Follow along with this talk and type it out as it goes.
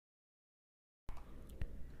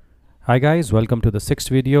Hi guys, welcome to the sixth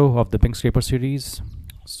video of the Bing Scraper series.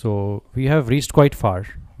 So we have reached quite far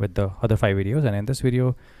with the other 5 videos, and in this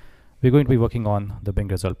video we're going to be working on the Bing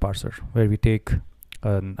result parser, where we take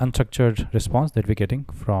an unstructured response that we're getting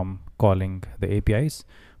from calling the APIs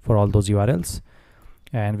for all those URLs,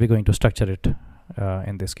 and we're going to structure it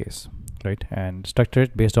in this case, right? And structure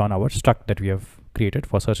it based on our struct that we have created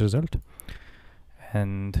for search result,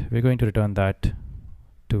 and we're going to return that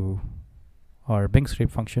to our Bing scrape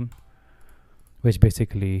function, which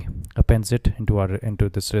basically appends it into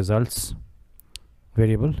this results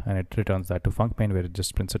variable, and it returns that to func main, where it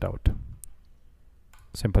just prints it out.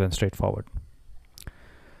 Simple and straightforward.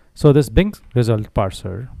 So this Bing result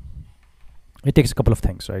parser, it takes a couple of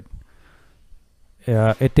things, right?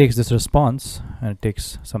 It takes this response and it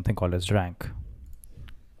takes something called as rank.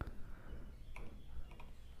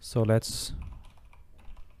 So let's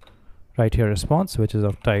write here response, which is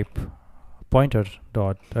of type pointer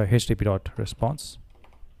dot http dot response,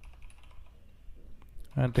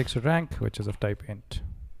 and takes a rank which is of type int,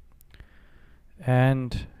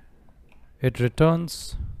 and it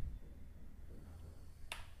returns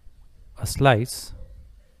a slice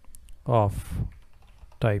of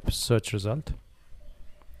type search result,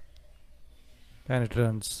 and it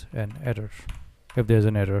returns an error if there's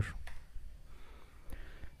an error.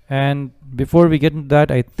 And before we get into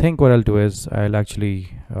that, I think what I'll do is I'll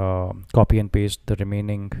actually copy and paste the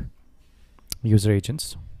remaining user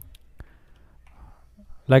agents.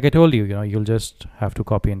 Like I told you, you'll just have to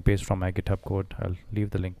copy and paste from my GitHub code. I'll leave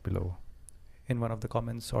the link below in one of the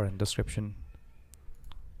comments or in description.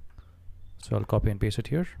 So I'll copy and paste it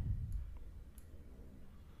here.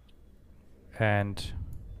 And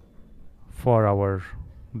for our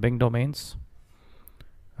Bing domains,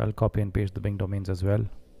 I'll copy and paste the Bing domains as well.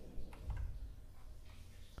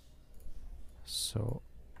 So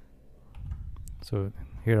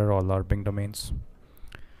here are all our Bing domains,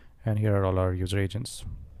 and here are all our user agents.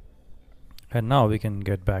 And now we can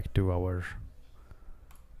get back to our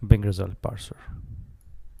Bing result parser.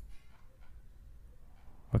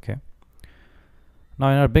 Okay. Now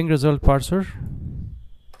in our Bing result parser,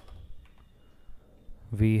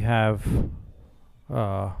 we have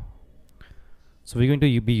so we're going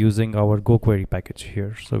to be using our GoQuery package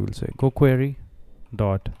here. So we'll say GoQuery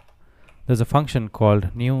dot, there's a function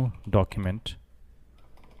called new document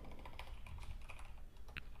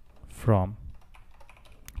from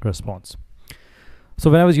response. So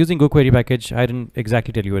when I was using GoQuery package, I didn't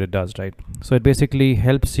exactly tell you what it does, right? So it basically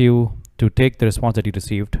helps you to take the response that you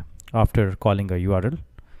received after calling a URL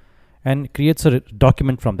and creates a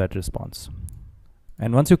document from that response.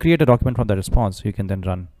 And once you create a document from that response, you can then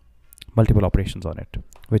run multiple operations on it,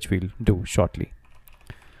 which we'll do shortly.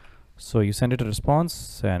 So you send it a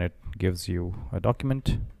response and it gives you a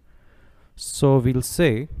document. So we'll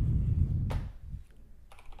say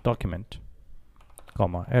document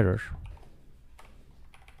comma error.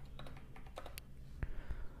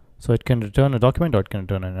 So it can return a document or it can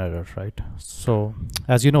return an error, right? So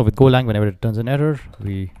as you know, with Golang, whenever it returns an error,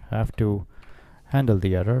 we have to handle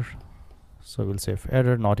the error. So we'll say if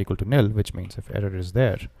error not equal to nil, which means if error is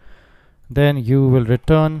there, then you will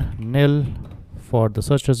return nil for the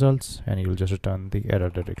search results, and you will just return the error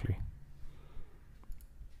directly.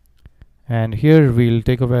 And here we'll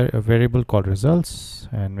take a variable called results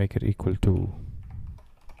and make it equal to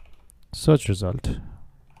search result,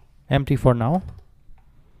 empty for now.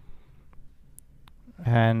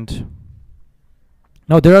 And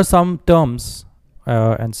now there are some terms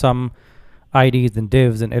and some IDs and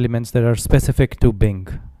divs and elements that are specific to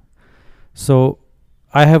Bing. So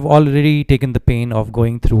I have already taken the pain of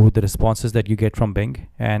going through the responses that you get from Bing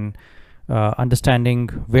and understanding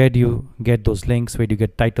where do you get those links, where do you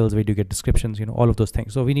get titles, where do you get descriptions, all of those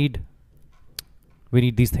things. So we need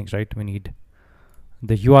these things, right? We need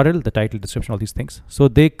the URL, the title, description, all these things. So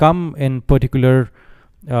they come in particular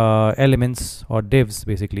elements or divs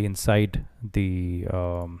basically inside the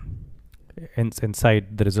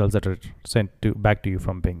inside the results that are sent back to you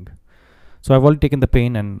from Bing. So I've already taken the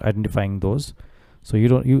pain and identifying those. So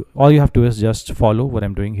all you have to do is just follow what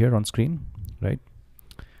I'm doing here on screen, right?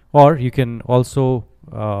 Or you can also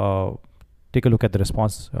take a look at the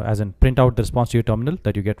response, as in print out the response to your terminal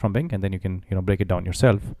that you get from Bing, and then you can break it down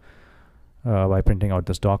yourself by printing out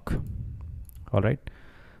this doc. All right.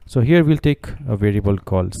 So here we'll take a variable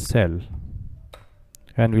called cell,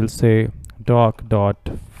 and we'll say doc dot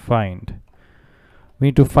find. We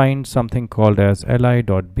need to find something called as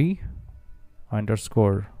li.b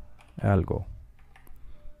underscore algo.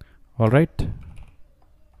 All right,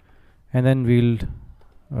 and then we'll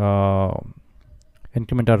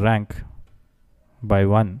increment our rank by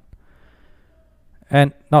 1,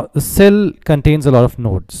 And now the cell contains a lot of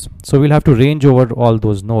nodes, so we'll have to range over all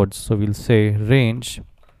those nodes. So we'll say range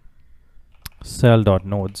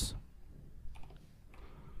cell.nodes,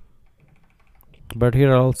 but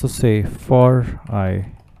here I'll also say for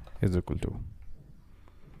I is equal to,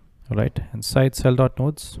 all right, inside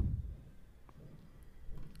cell.nodes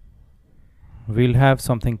we'll have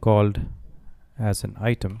something called as an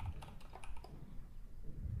item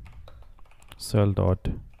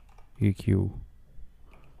cell.eq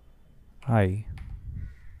I,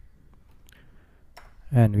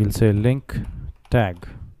 and we'll say link tag.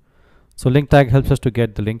 So link tag helps us to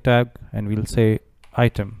get the link tag, and we'll say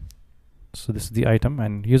item. So this is the item,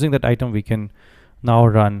 and using that item we can now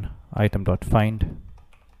run item.find.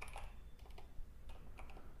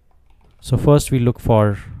 So first we look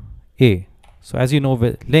for a. So as you know,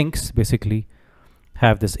 links basically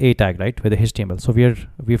have this a tag, right, with the HTML. So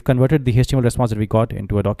we've converted the HTML response that we got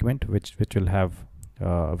into a document which will have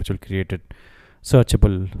which will create it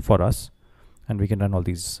searchable for us, and we can run all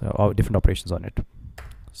these different operations on it.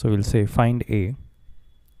 So we'll say find a,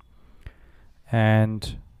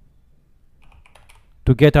 and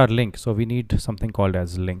to get our link, so we need something called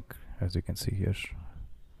as link, as you can see here.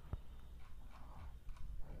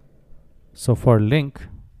 So for link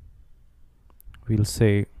we'll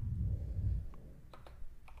say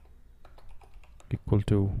equal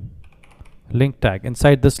to link tag.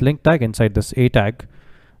 Inside this link tag, inside this a tag,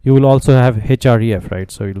 you will also have href, right?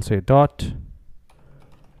 So you'll say dot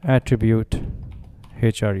attribute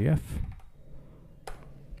href,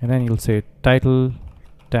 and then you'll say title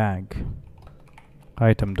tag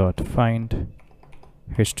item dot find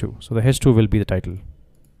h2. So the h2 will be the title,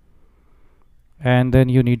 and then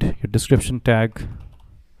you need your description tag.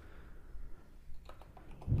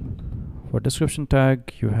 For description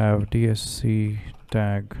tag you have dsc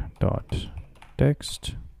tag dot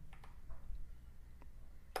text.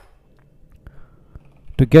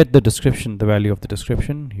 To get the description, the value of the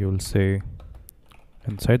description, you will say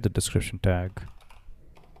inside the description tag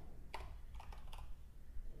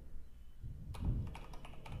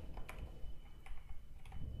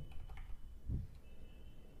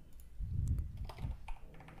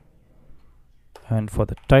and for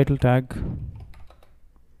the title tag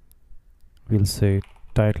we'll say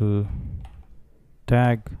title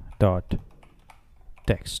tag dot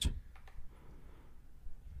text.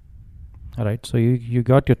 All right, so you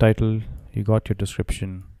got your title, you got your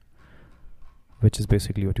description, which is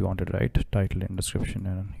basically what you wanted, right? Title and description,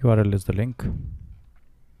 and URL is the link.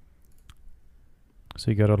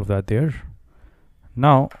 So you got all of that there.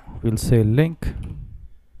 Now we'll say link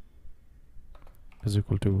is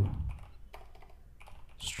equal to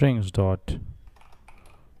strings dot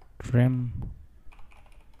trim.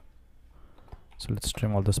 So let's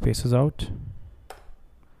trim all the spaces out,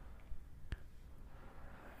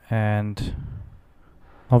 and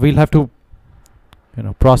now we'll have to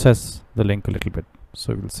process the link a little bit.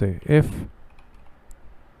 So we'll say if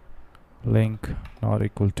link not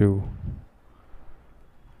equal to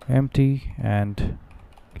empty and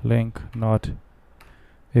link not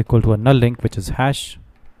equal to a null link, which is hash,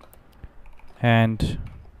 and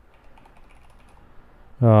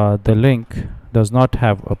the link does not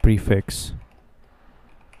have a prefix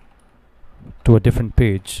to a different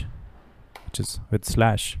page, which is with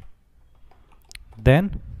slash,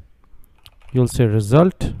 then you'll say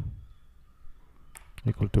result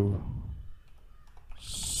equal to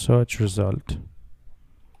search result,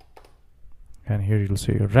 and here you'll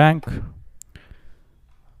say your rank,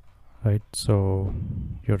 right? So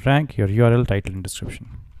your rank, your URL, title and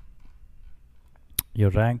description,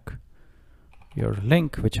 your rank, your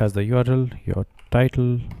link which has the URL, your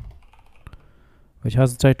title which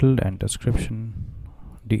has the title, and description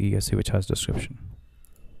DESC which has description.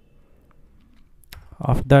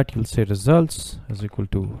 After that you'll say results is equal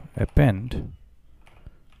to append.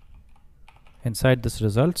 Inside this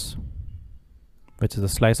results, which is a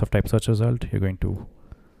slice of type search result, you're going to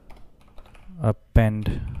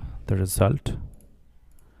append the result,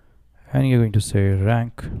 and you're going to say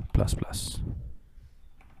rank plus plus.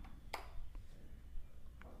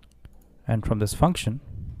 And from this function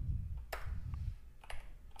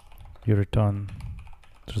you return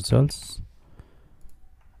the results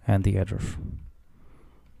and the error.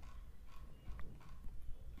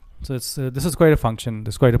 So it's this is quite a function,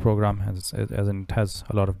 this is quite a program, as in it has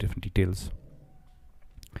a lot of different details,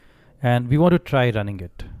 and we want to try running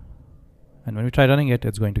it, and when we try running it,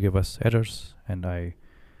 it's going to give us errors, and I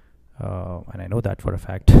know that for a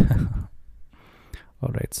fact.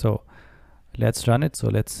 All right, so let's run it. So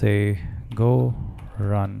let's say go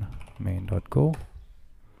run main.go.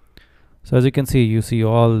 So as you can see, you see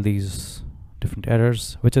all these different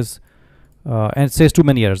errors, which is and it says too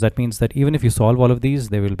many errors. That means that even if you solve all of these,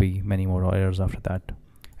 there will be many more errors after that,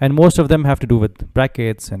 and most of them have to do with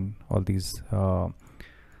brackets and all these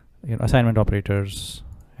assignment operators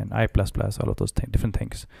and I++, all of those different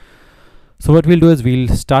things. So what we'll do is we'll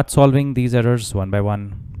start solving these errors one by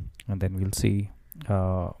one, and then we'll see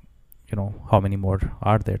how many more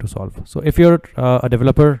are there to solve. So if you're a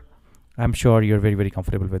developer, I'm sure you're very, very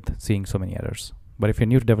comfortable with seeing so many errors. But if you're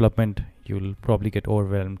new to development, you'll probably get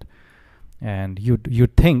overwhelmed, and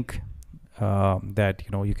you'd think that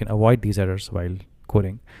you can avoid these errors while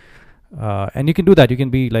coding. And you can do that. You can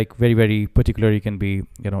be like very, very particular. You can be,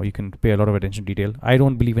 you can pay a lot of attention to detail. I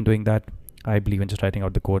don't believe in doing that. I believe in just writing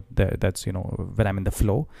out the code that's when I'm in the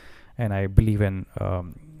flow, and I believe in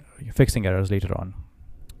fixing errors later on.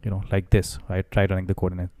 Like this, I try running the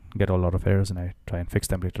code and I get a lot of errors, and I try and fix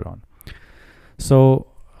them later on. So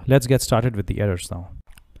let's get started with the errors now.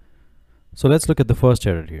 So let's look at the first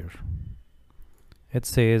error here. It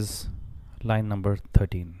says line number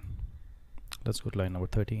 13. Let's go to line number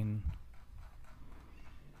 13.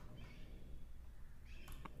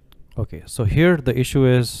 Okay, so here the issue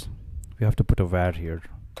is we have to put a var here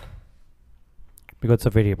because it's a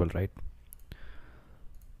variable, right?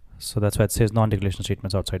 So that's why it says non-declaration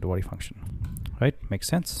statements outside the body function, right? Makes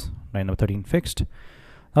sense. Line number 13 fixed.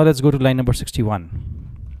 Now let's go to line number 61.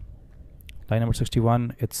 Line number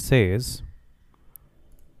 61, it says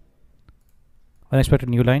unexpected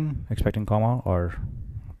new line, expecting comma or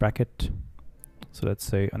bracket. So let's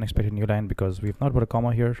say unexpected new line because we've not put a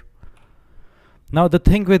comma here. Now the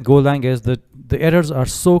thing with Golang is that the errors are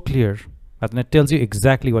so clear that it tells you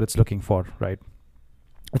exactly what it's looking for, right?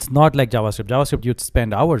 It's not like JavaScript. JavaScript, you'd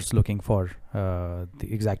spend hours looking for the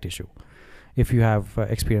exact issue if you have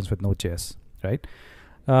experience with Node.js, right?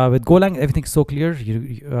 With Golang, everything's so clear.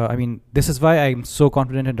 I mean, this is why I'm so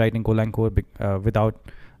confident in writing Golang code without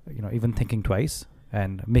even thinking twice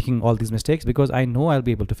and making all these mistakes, because I know I'll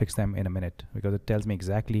be able to fix them in a minute, because it tells me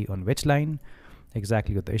exactly on which line,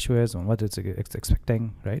 exactly what the issue is, on what it's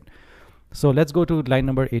expecting, right? So let's go to line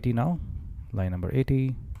number 80 now. Line number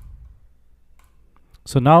 80.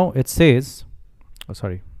 So now it says, oh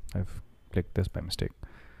sorry, I've clicked this by mistake.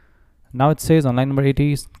 Now it says on line number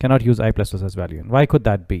 80, cannot use I++ as value. And why could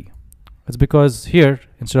that be? It's because here,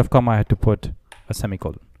 instead of comma, I had to put a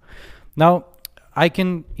semicolon. Now, I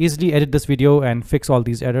can easily edit this video and fix all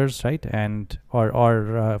these errors, right? And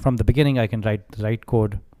or from the beginning, I can write the right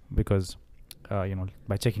code because,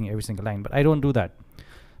 by checking every single line. But I don't do that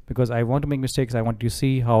because I want to make mistakes. I want you to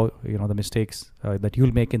see how, the mistakes that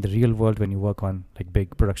you'll make in the real world when you work on like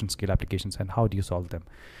big production scale applications, and how do you solve them.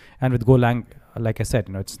 And with Golang, like I said,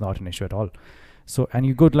 it's not an issue at all. So, and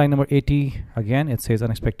you go to line number 80 again, it says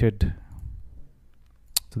unexpected.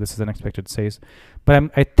 So this is unexpected, says, but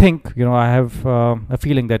I think, I have a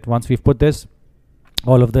feeling that once we've put this,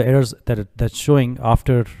 all of the errors that's showing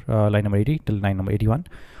after line number 80 till line number 81,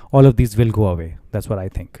 all of these will go away. That's what I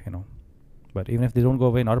think, But even if they don't go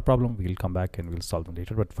away, not a problem. We'll come back and we'll solve them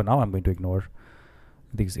later. But for now, I'm going to ignore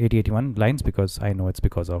these 80, 81 lines because I know it's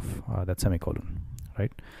because of that semicolon,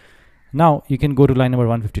 right? Now you can go to line number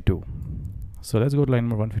 152. So let's go to line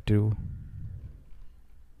number 152.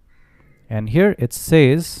 And here it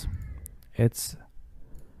says it's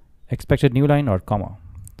expected new line or comma.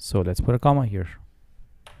 So let's put a comma here.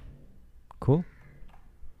 Cool.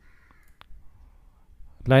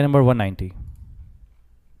 Line number 190.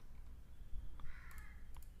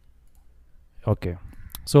 Okay.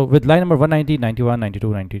 So with line number 190, 91, 92,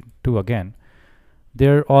 92 again,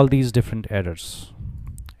 there are all these different errors.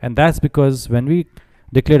 And that's because when we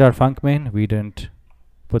declared our func main, we didn't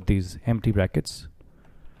put these empty brackets.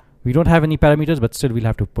 We don't have any parameters, but still we'll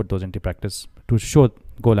have to put those empty brackets to show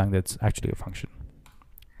Golang that's actually a function,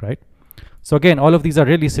 right? So again, all of these are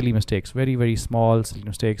really silly mistakes, very, very small, silly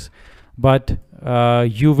mistakes, but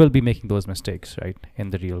you will be making those mistakes, right,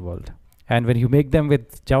 in the real world. And when you make them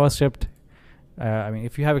with JavaScript,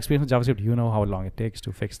 if you have experience with JavaScript, you know how long it takes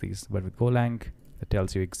to fix these. But with Golang, it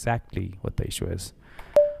tells you exactly what the issue is.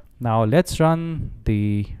 Now let's run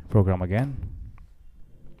the program again.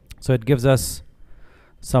 So it gives us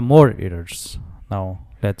some more errors. Now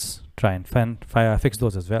let's try and fix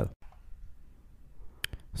those as well.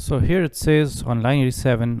 So here it says on line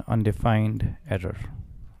 87, undefined error.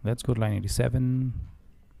 Let's go to line 87.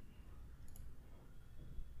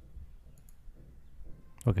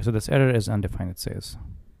 Okay, so this error is undefined, it says.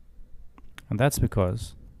 And that's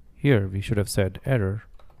because here we should have said error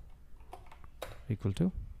equal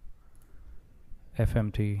to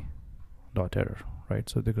fmt.error, right?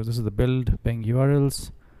 So because this is the build Bing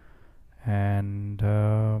URLs, and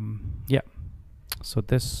yeah, so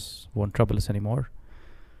this won't trouble us anymore.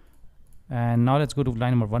 And now let's go to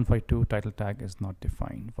line number 142. Title tag is not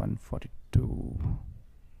defined. 142.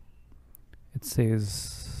 It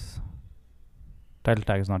says title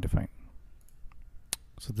tag is not defined.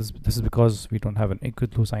 So this is because we don't have an equal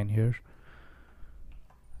to sign here.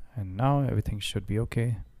 And now everything should be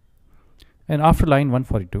okay. And after line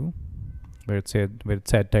 142, where it said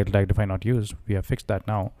title tag defined not used, we have fixed that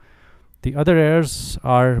now. The other errors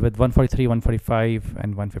are with 143, 145,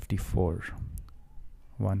 and 154.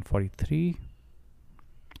 143,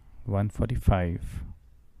 145,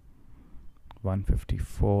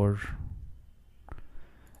 154.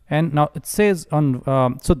 And now it says on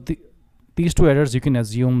these two errors, you can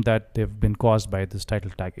assume that they've been caused by this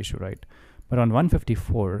title tag issue, right? But on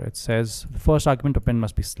 154, it says the first argument append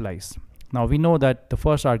must be slice. Now we know that the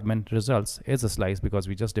first argument results is a slice because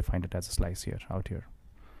we just defined it as a slice here, out here.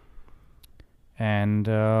 And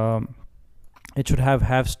it should have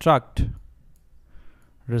struct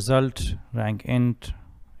result rank int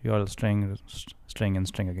URL string and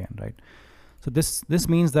string again, right? So this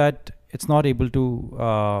means that it's not able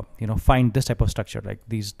to find this type of structure, like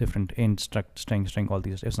these different int, struct, string, all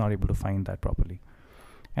these. It's not able to find that properly,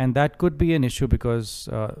 and that could be an issue because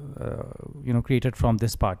created from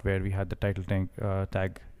this part where we had the title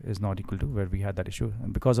tag is not equal to, where we had that issue,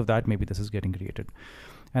 and because of that maybe this is getting created.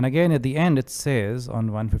 And again at the end it says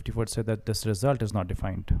on 154, it said that this result is not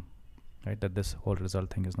defined, right? That this whole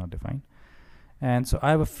result thing is not defined. And so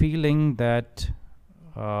I have a feeling that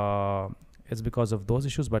it's because of those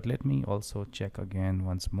issues, but let me also check again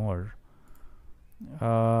once more.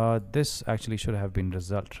 This actually should have been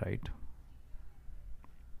result, right?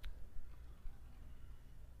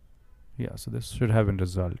 Yeah, so this should have been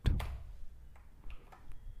result.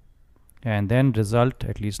 And then result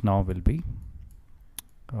at least now will be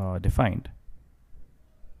defined.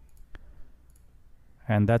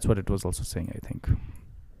 And that's what it was also saying, I think.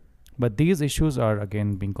 But these issues are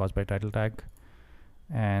again being caused by title tag,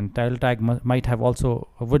 and title tag might have also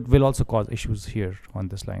will also cause issues here on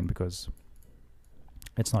this line because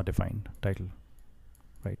it's not defined title,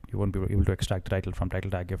 right? You won't be able to extract the title from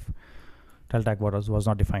title tag if title tag was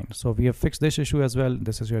not defined. So we have fixed this issue as well,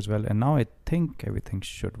 this issue as well, and now I think everything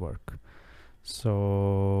should work.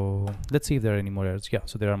 So let's see if there are any more errors. Yeah,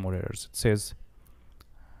 so there are more errors. It says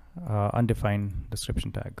undefined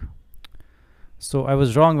description tag. So I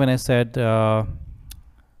was wrong when I said that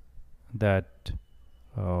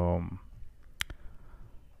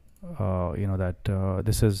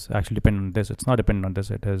this is actually dependent on this. It's not dependent on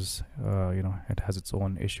this. It is it has its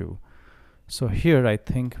own issue. So here I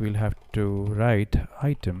think we'll have to write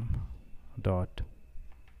item dot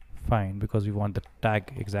find because we want the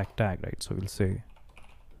tag, exact tag, right? So we'll say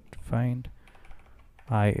find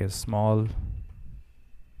I is small,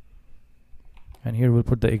 and here we'll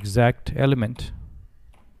put the exact element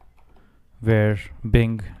where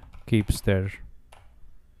Bing keeps their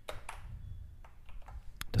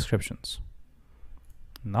descriptions.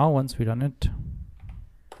 Now once we run it,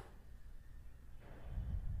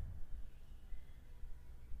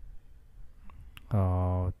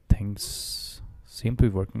 things seem to be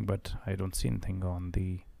working, but I don't see anything on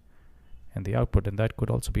the output, and that could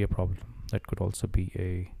also be a problem. That could also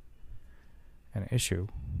be an issue.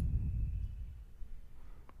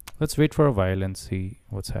 Let's wait for a while and see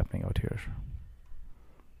what's happening out here.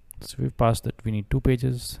 So we've passed that we need 2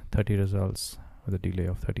 pages, 30 results with a delay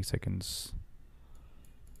of 30 seconds.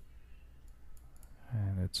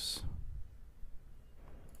 And it's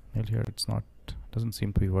here, it's not, doesn't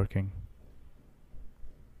seem to be working.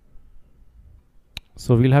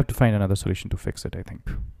 So we'll have to find another solution to fix it, I think.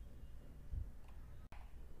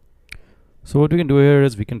 So what we can do here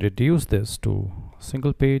is we can reduce this to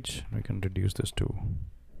single page. We can reduce this to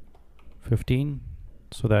 15,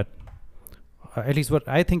 so that at least what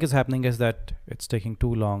I think is happening is that it's taking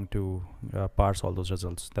too long to parse all those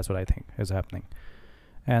results. That's what I think is happening.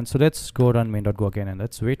 And so let's go run main.go again, and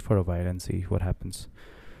let's wait for a while and see what happens.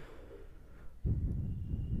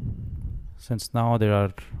 Since now there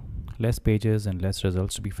are less pages and less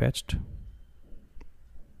results to be fetched,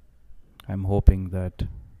 I'm hoping that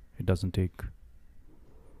it doesn't take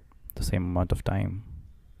the same amount of time.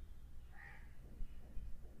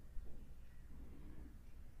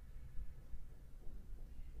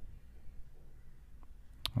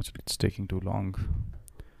 Actually, it's taking too long.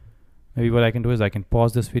 Maybe what I can do is I can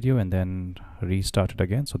pause this video and then restart it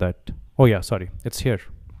again so that, oh yeah, sorry, it's here.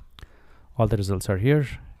 All the results are here.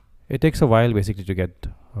 It takes a while basically to get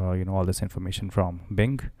all this information from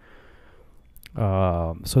Bing.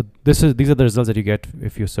 So these are the results that you get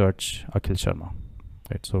if you search Akhil Sharma,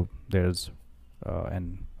 right? So there's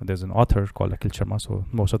and there's an author called Akhil Sharma, so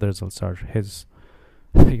most of the results are his.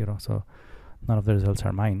 So none of the results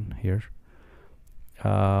are mine here.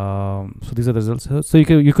 So these are the results. So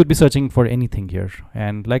you could be searching for anything here,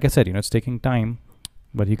 and like I said, it's taking time,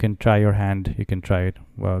 but you can try your hand. You can try it,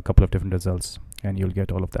 a couple of different results, and you'll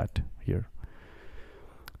get all of that here.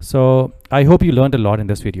 So I hope you learned a lot in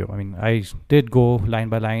this video. I mean, I did go line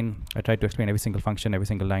by line. I tried to explain every single function, every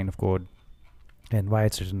single line of code, and why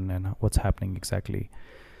it's written and what's happening exactly.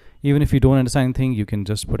 Even if you don't understand anything, you can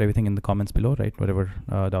just put everything in the comments below, right? Whatever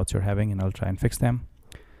doubts you're having, and I'll try and fix them.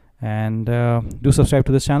 And do subscribe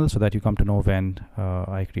to this channel so that you come to know when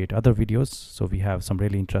I create other videos. So we have some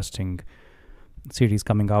really interesting series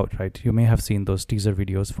coming out, right? You may have seen those teaser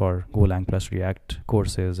videos for Golang plus React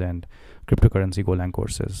courses and cryptocurrency Golang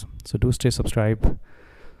courses. So do stay subscribed,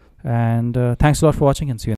 and thanks a lot for watching, and see you